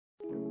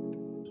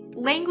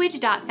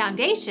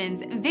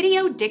Language.Foundation's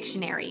Video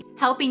Dictionary,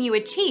 helping you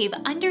achieve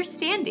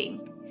understanding.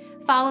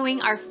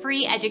 Following our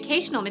free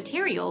educational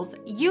materials,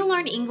 you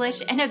learn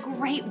English in a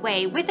great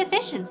way with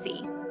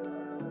efficiency.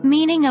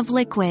 Meaning of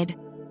liquid.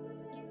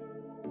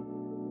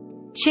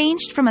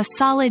 Changed from a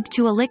solid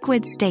to a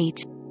liquid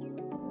state.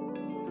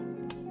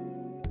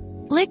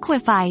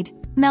 Liquefied,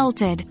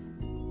 melted.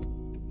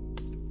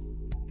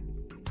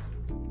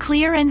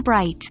 Clear and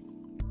bright.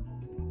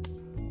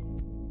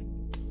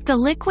 The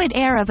liquid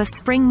air of a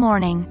spring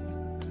morning.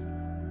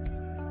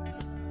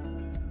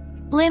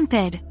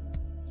 Limpid.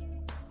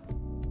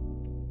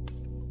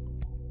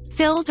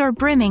 Filled or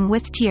brimming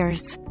with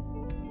tears.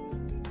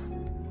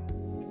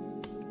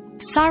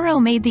 Sorrow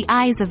made the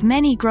eyes of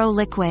many grow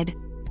liquid.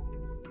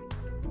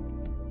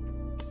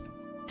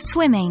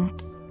 Swimming.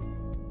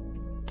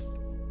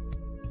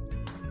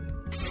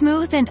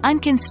 Smooth and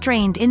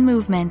unconstrained in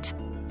movement.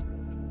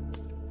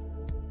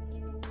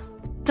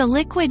 The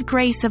liquid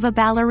grace of a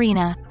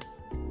ballerina.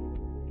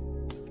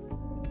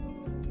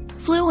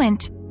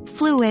 Fluent,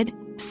 fluid,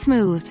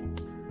 smooth.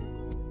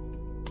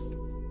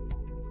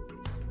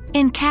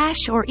 In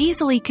cash or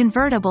easily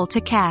convertible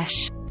to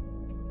cash.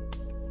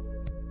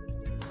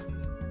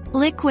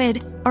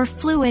 Liquid, or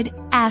fluid,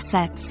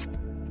 assets.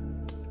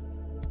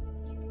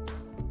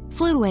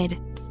 Fluid.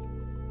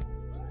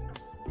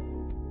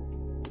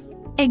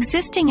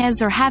 Existing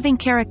as or having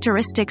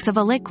characteristics of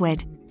a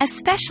liquid,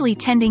 especially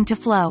tending to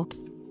flow.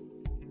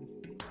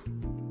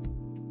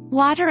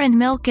 Water and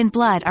milk and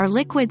blood are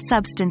liquid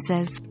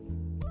substances.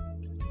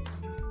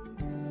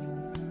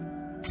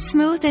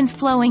 Smooth and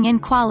flowing in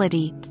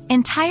quality,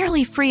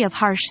 entirely free of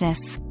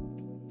harshness.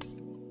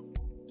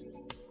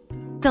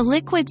 The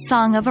liquid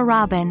song of a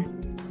robin.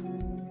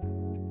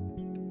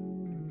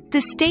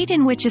 The state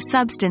in which a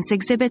substance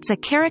exhibits a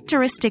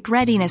characteristic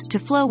readiness to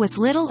flow with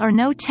little or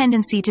no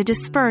tendency to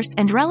disperse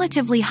and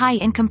relatively high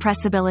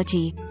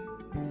incompressibility.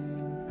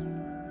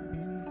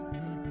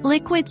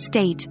 Liquid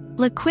state,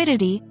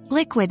 liquidity,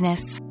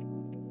 liquidness.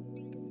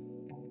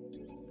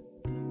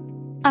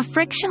 A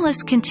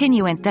frictionless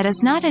continuant that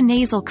is not a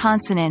nasal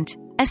consonant,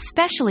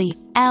 especially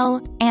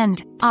L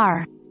and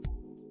R.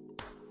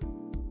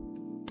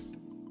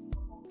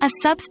 A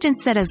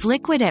substance that is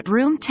liquid at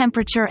room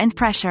temperature and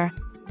pressure.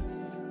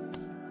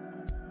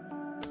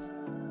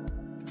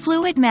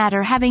 Fluid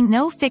matter having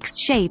no fixed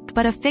shape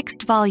but a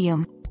fixed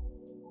volume.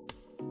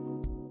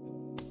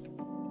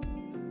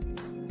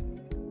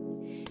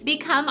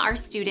 Become our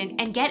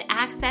student and get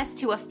access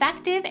to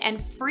effective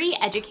and free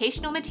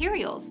educational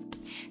materials.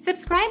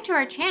 Subscribe to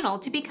our channel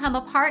to become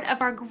a part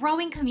of our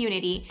growing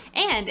community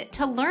and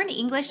to learn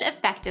English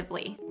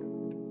effectively.